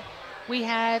why we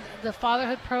had the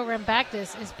fatherhood program back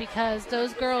this is because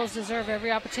those girls deserve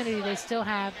every opportunity they still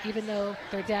have, even though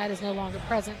their dad is no longer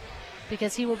present,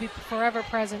 because he will be forever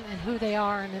present in who they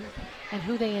are and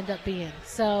who they end up being.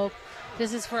 So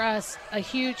this is for us a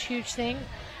huge, huge thing.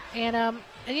 And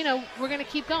we're going to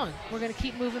keep going. We're going to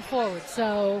keep moving forward.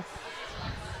 So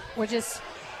we're just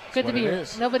good to be here.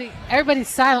 Everybody's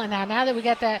silent now. Now that we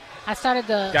got that, I started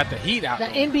got the heat out. The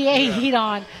NBA heat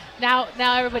on. Now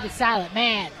everybody's silent.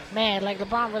 Mad. Like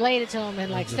LeBron related to him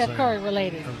and like Steph Curry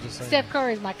related. Steph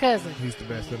Curry's my cousin. He's the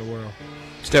best in the world.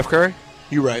 Steph Curry?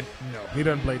 You right. No, he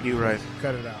doesn't play defense. You right.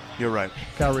 Cut it out. You're right.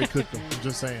 Kyrie cooked him. I'm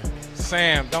just saying.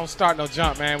 Sam, don't start no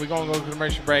jump, man. We're going to go to the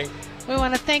commercial break. We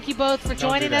want to thank you both for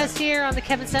joining us here on the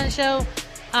Kevin Sutton Show.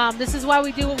 This is why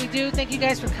we do what we do. Thank you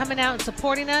guys for coming out and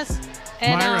supporting us.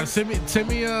 And, Mayra, send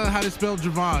me how to spell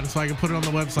Javon so I can put it on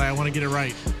the website. I want to get it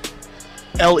right.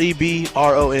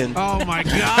 Lebron. Oh my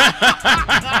God.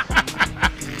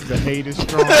 The hate is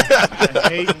strong. The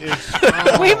hate is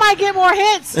strong. We might get more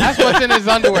hits. That's what's in his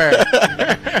underwear.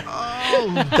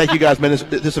 Thank you guys, man.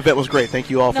 This event was great. Thank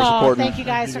you all for supporting. Thank you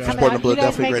guys for coming supporting out. the Blue. You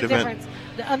guys Definitely make a the great event. difference.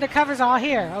 The undercover's all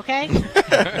here, okay?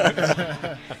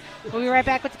 We'll be right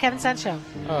back with the Kevin Sun Show.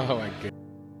 Oh, my God.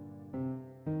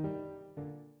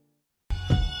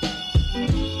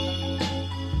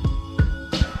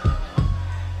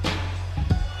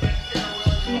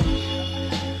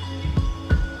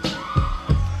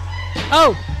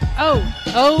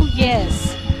 Oh,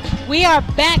 yes. We are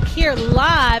back here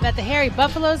live at the Hairy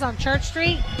Buffaloes on Church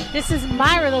Street. This is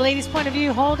Mayra, the ladies' point of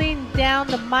view, holding down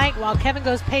the mic while Kevin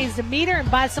pays the meter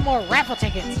and buys some more raffle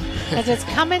tickets because it's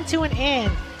coming to an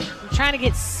end. I'm trying to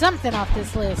get something off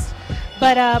this list.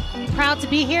 But proud to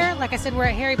be here. Like I said, we're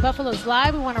at Hairy Buffaloes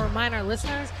Live. We want to remind our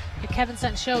listeners the Kevin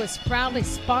Sutton Show is proudly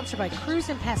sponsored by Cruz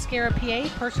and Pascara, PA,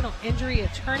 personal injury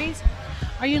attorneys.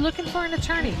 Are you looking for an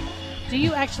attorney? Do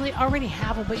you actually already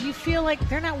have them, but you feel like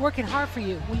they're not working hard for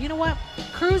you? Well, you know what?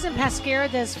 Cruz and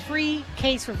Pascara does free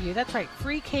case review. That's right,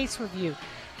 free case review.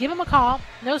 Give them a call.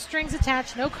 No strings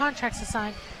attached, no contracts to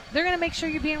sign. They're going to make sure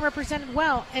you're being represented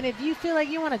well. And if you feel like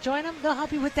you want to join them, they'll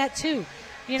help you with that too.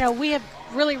 You know, we have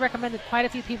really recommended quite a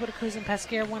few people to Cruz and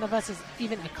Pascara. One of us is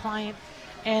even a client.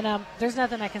 And there's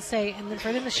nothing I can say. And then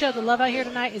for them to show the love out here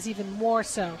tonight is even more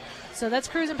so. So that's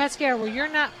Cruz and Pascara, where you're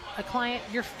not a client,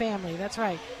 you're family. That's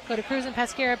right. Go to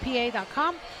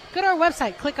cruzandpascarapa.com. Go to our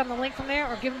website. Click on the link from there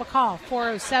or give them a call,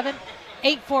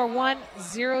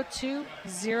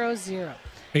 407-841-0200.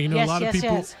 And you know, a lot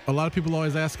of people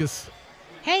always ask us,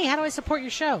 hey, how do I support your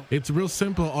show? It's real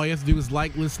simple. All you have to do is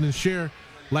like, listen, and share.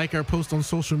 Like our post on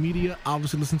social media.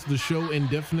 Obviously, listen to the show and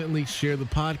definitely share the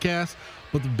podcast.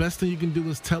 But the best thing you can do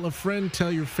is tell a friend,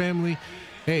 tell your family.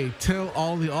 Hey, tell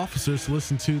all the officers to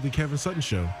listen to the Kevin Sutton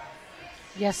Show.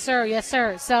 Yes, sir. Yes,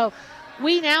 sir. So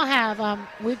we now have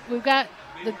we've got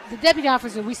the deputy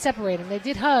officers. We separate them. They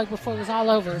did hug before it was all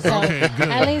over. So okay, good.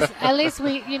 At least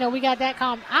we got that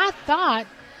calm. I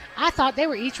thought they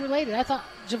were each related. I thought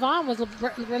Javon was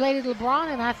related to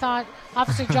LeBron, and I thought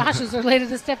Officer Josh was related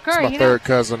to Steph Curry. It's my third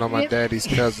cousin on my daddy's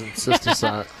cousin, sister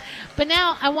side. But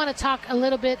now I want to talk a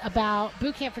little bit about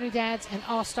Boot Camp for New Dads and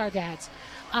All-Star Dads.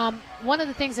 One of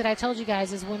the things that I told you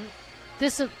guys is one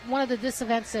of the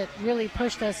events that really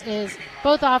pushed us is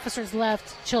both officers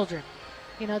left children.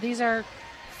 You know, these are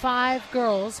 5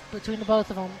 girls between the both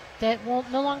of them that will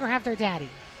no longer have their daddy.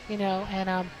 You know,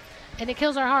 and it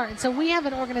kills our heart. And so we have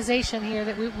an organization here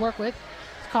that we work with.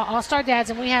 It's called All-Star Dads,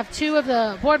 and we have 2 of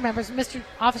the board members. Mr.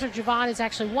 Officer Javon is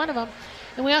actually one of them.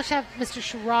 And we also have Mr.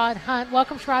 Sherrod Hunt.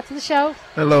 Welcome, Sherrod, to the show.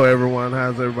 Hello, everyone.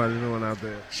 How's everybody doing out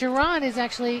there? Sherrod is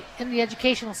actually in the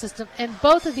educational system, and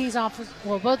both of these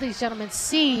gentlemen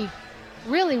see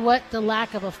really what the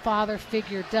lack of a father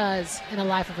figure does in the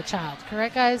life of a child.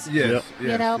 Correct, guys? Yes.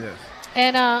 You know, yes.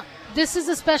 And this is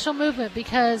a special movement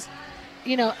because,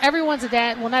 you know, everyone's a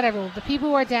dad. Well, not everyone. The people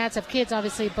who are dads have kids,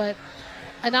 obviously, but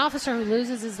an officer who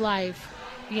loses his life,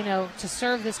 you know, to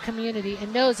serve this community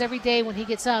and knows every day when he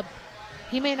gets up,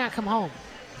 he may not come home,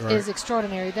 is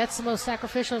extraordinary. That's the most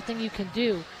sacrificial thing you can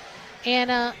do.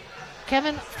 And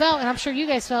Kevin felt, and I'm sure you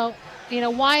guys felt, you know,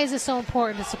 why is it so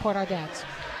important to support our dads?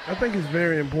 I think it's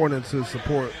very important to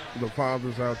support the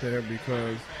fathers out there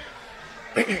because,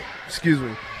 excuse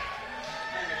me,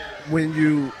 when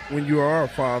you are a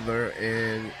father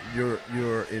and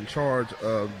you're in charge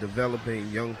of developing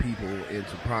young people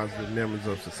into positive members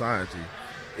of society,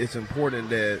 it's important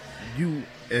that you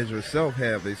as yourself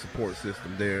have a support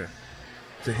system there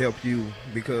to help you,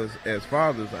 because as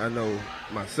fathers, I know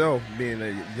myself being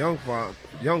a young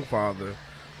father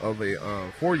of a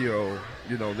 4-year-old,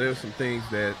 you know, there's some things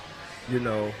that, you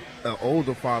know, an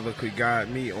older father could guide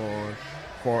me on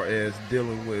far as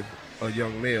dealing with a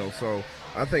young male. So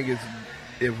I think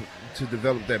if to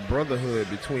develop that brotherhood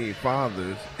between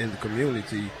fathers in the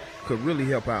community could really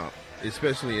help out,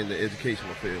 especially in the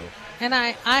educational field. And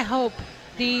I hope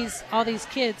all these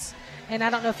kids, and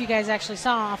I don't know if you guys actually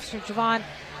saw, Officer Javon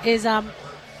is,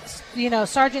 you know,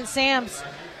 Sargeant Sam's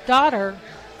daughter.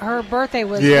 Her birthday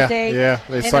was the day. Yeah,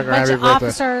 they sung her happy birthday. And a bunch of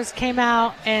officers came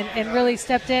out and really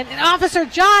stepped in. And Officer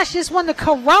Josh just won the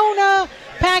Corona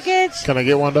package. Can I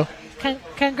get one, though?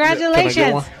 Congratulations. Can I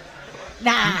get one?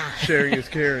 Nah. Sharing is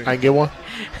caring. I can get one?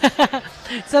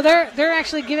 So they're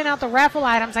actually giving out the raffle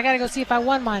items. I got to go see if I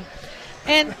won mine.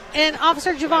 And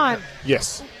Officer Javon.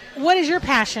 Yes. What is your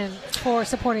passion for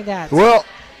supporting dads? Well,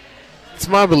 it's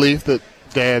my belief that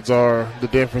dads are the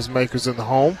difference makers in the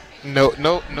home.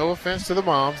 No offense to the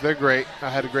moms. They're great. I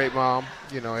had a great mom.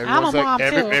 You know, everyone's I'm a mom too,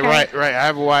 okay? Right. I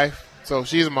have a wife, so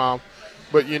she's a mom.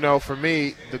 But, you know, for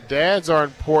me, the dads are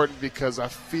important because I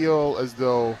feel as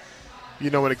though, you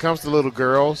know, when it comes to little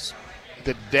girls,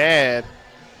 the dad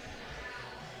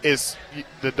is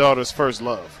the daughter's first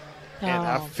love. Oh. And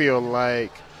I feel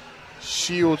like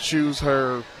she will choose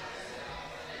her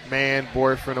man,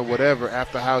 boyfriend, or whatever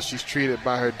after how she's treated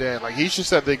by her dad. Like, he should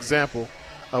set the example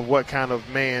of what kind of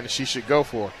man she should go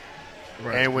for.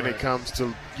 Right, and when it comes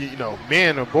to, you know,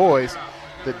 men or boys,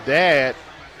 the dad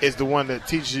is the one that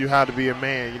teaches you how to be a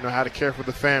man, you know, how to care for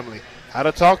the family, how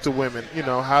to talk to women, you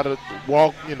know, how to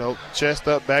walk, you know, chest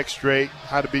up, back straight,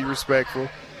 how to be respectful,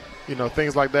 you know,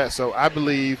 things like that. So I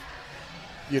believe,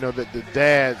 you know, that the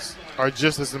dads are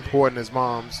just as important as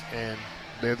moms, and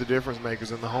they're the difference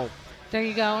makers in the home. There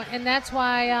you go. And that's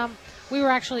why we were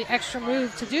actually extra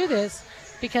moved to do this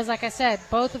because, like I said,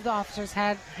 both of the officers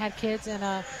had kids,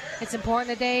 and it's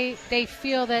important that they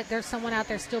feel that there's someone out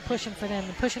there still pushing for them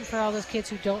and pushing for all those kids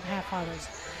who don't have fathers.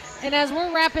 And as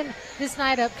we're wrapping this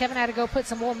night up, Kevin had to go put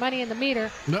some more money in the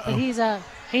meter. But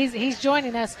he's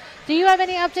joining us. Do you have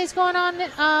any updates going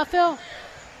on, Phil?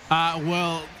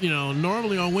 Well, you know,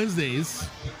 normally on Wednesdays,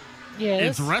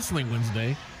 it's Wrestling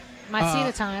Wednesday. My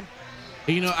Cena time.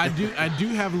 You know, I do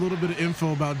have a little bit of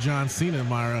info about John Cena,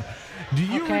 Mayra. Do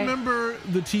you remember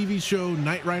the TV show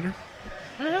Knight Rider?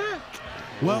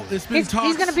 Mm-hmm. Well, it's been talked.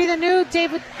 He's going to be the new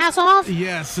David Hasselhoff?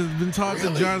 Yes, it's been talked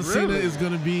that John Cena is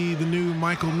going to be the new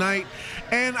Michael Knight.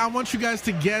 And I want you guys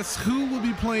to guess who will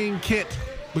be playing Kit,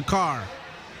 the car.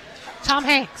 Tom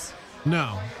Hanks.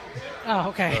 No. Oh,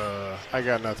 okay. I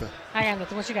got nothing.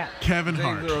 What you got? Kevin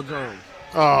Hart.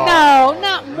 Oh. No,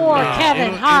 not more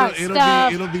Kevin Hart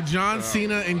stuff. It'll be John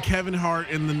Cena and Kevin Hart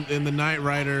in the Knight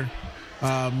Rider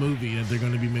movie that they're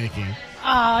going to be making.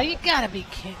 Oh, you got to be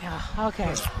kidding. Oh,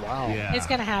 okay. Wow. Yeah. It's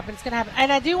going to happen.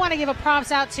 And I do want to give a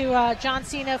props out to John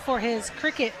Cena for his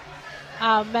cricket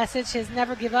message, his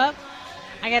never give up.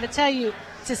 I got to tell you,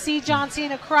 to see John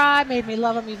Cena cry made me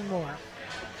love him even more.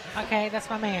 Okay, that's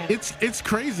my man. It's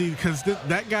crazy because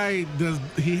that guy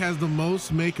he has the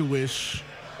most Make-A-Wish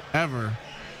ever,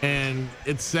 and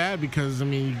it's sad because I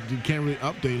mean you can't really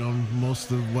update on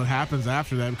most of what happens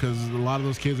after that because a lot of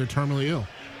those kids are terminally ill.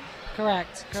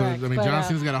 Correct. So I mean, John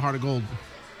Cena's got a heart of gold.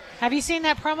 Have you seen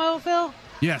that promo, Phil?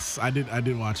 Yes, I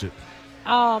did watch it.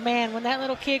 Oh man, when that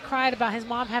little kid cried about his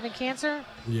mom having cancer.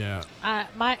 Yeah.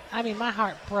 My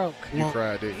heart broke. You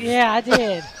cried, didn't you? Yeah,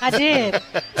 I did.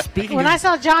 When I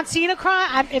saw John Cena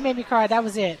cry, it made me cry. That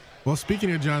was it. Well, speaking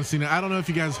of John Cena, I don't know if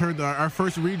you guys heard our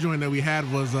first rejoin that we had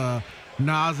was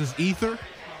Nas's Ether.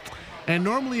 And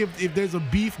normally if there's a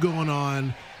beef going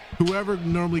on, whoever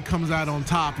normally comes out on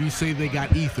top, you say they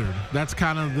got ethered. That's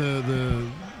kind of the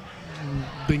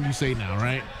thing you say now,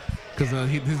 right? Because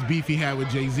his beef he had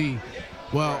with Jay-Z.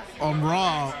 Well, on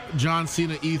Raw, John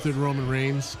Cena ethered Roman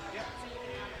Reigns.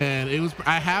 And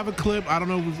I have a clip. I don't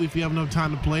know if you have enough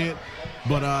time to play it.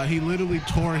 But he literally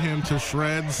tore him to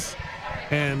shreds.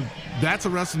 And that's a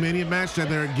WrestleMania match that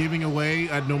they're giving away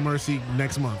at No Mercy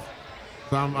next month.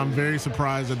 So I'm very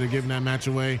surprised that they're giving that match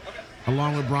away,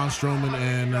 along with Braun Strowman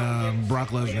and Brock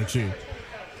Lesnar too.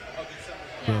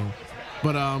 So,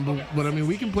 but I mean,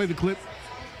 we can play the clip.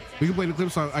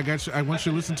 So I want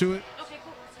you to listen to it.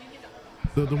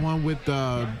 The one with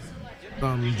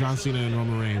John Cena and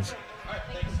Roman Reigns.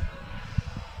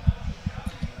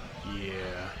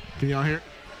 Yeah. Can y'all hear it?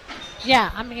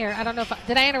 Yeah, I'm here. I don't know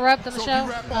did I interrupt on the show?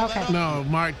 Okay. No,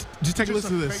 Mark, just take a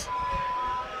listen to this.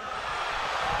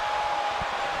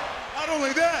 Not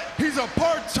only that, he's a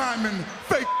part-time and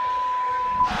fake.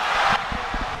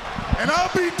 And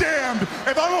I'll be damned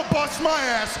if I don't bust my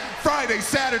ass Friday,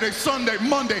 Saturday, Sunday,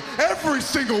 Monday, every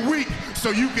single week so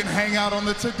you can hang out on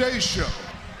the Today Show.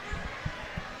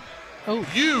 Oh.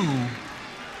 You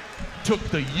took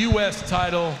the U.S.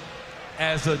 title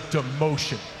as a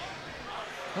demotion.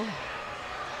 Oh.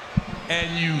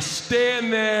 And you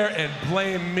stand there and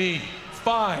blame me.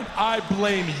 Fine, I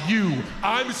blame you.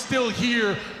 I'm still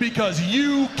here because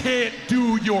you can't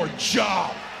do your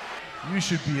job. You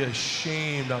should be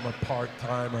ashamed I'm a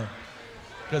part-timer,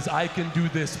 because I can do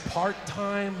this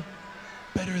part-time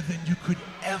better than you could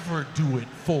ever do it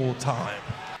full-time.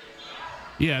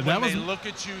 Yeah, when they look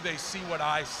at you, they see what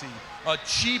I see. A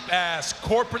cheap-ass,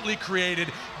 corporately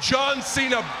created John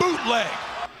Cena bootleg.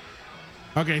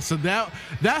 Okay, so that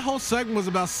whole segment was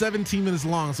about 17 minutes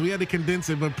long, so we had to condense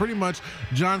it, but pretty much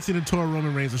John Cena tore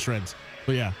Roman Reigns to shreds.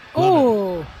 But yeah.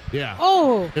 Oh. Yeah.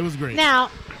 Oh. It was great.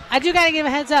 Now, I do got to give a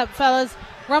heads up, fellas.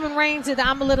 Roman Reigns did the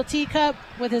I'm a Little Teacup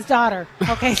with his daughter.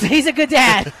 Okay, so he's a good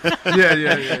dad.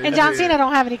 Yeah. And John Cena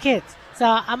don't have any kids. So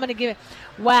I'm going to give it.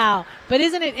 Wow. But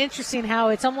isn't it interesting how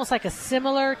it's almost like a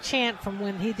similar chant from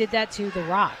when he did that to The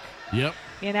Rock? Yep.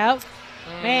 You know?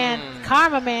 Man,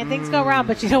 karma, man. Things go around.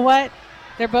 But you know what?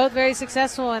 They're both very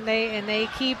successful, and they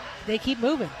keep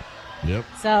moving. Yep.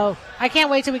 So I can't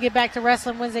wait till we get back to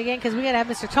Wrestling Wednesday again, because we got to have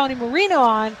Mr. Tony Marino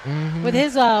on with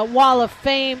his wall of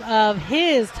fame of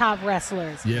his top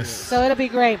wrestlers. Yes. So it'll be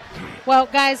great. Well,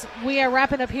 guys, we are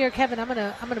wrapping up here. Kevin, I'm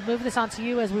gonna move this on to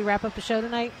you as we wrap up the show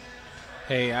tonight.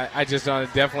 Hey, I just want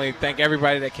to definitely thank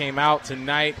everybody that came out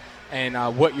tonight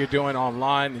and what you're doing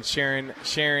online and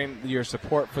sharing your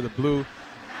support for the Blue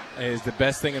is the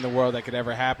best thing in the world that could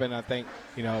ever happen. I think,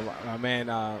 my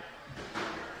man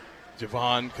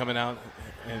Javon coming out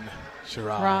and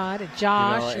Rod and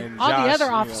Josh and all the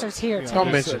other officers here too.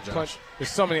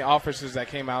 There's so many officers that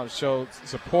came out and showed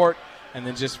support, and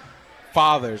then just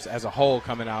fathers as a whole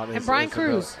coming out. And Brian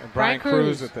Cruz. Brian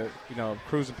Cruz with the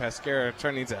Cruz and Pescara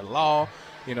attorneys at law.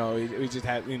 We just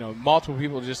had multiple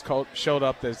people just showed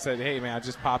up that said, "Hey man, I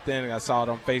just popped in and I saw it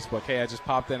on Facebook. Hey, I just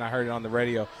popped in, I heard it on the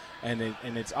radio," and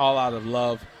it's all out of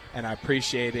love. And I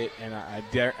appreciate it, and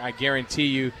I guarantee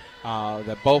you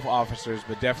that both officers,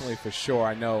 but definitely for sure,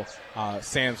 I know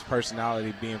Sam's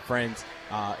personality, being friends,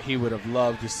 he would have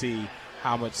loved to see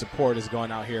how much support is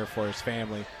going out here for his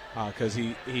family, because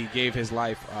he gave his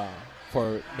life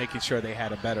for making sure they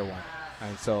had a better one.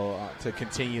 And so to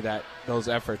continue those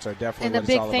efforts are definitely what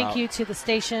it's all about. And a big thank you to the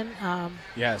station,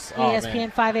 yes,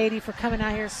 ESPN 580 for coming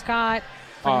out here, Scott.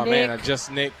 Nick. Man, just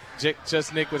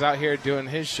Nick was out here doing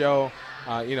his show.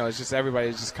 It's just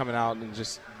everybody's just coming out and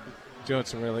just doing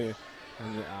some really,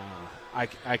 and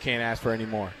I can't ask for any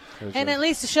more. And at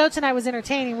least the show tonight was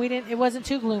entertaining. It wasn't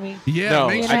too gloomy. Yeah,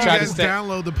 make sure you guys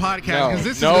download the podcast, because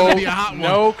this is going to be a hot one.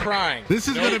 No crying. This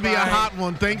is going to be a hot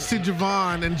one. Thanks to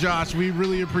Javon and Josh. We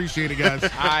really appreciate it, guys.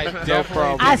 I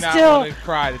definitely did not want to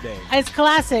cry today. It's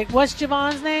classic. What's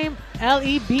Javon's name?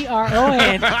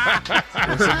 Lebron.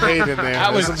 There's some hate in there.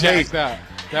 That was jacked up.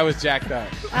 That was jacked up.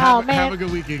 Oh, man. Have a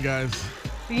good weekend, guys.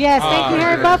 Yes, thank you,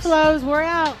 Harry Buffaloes. We're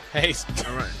out. Hey,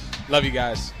 all right. Love you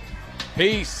guys.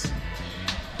 Peace.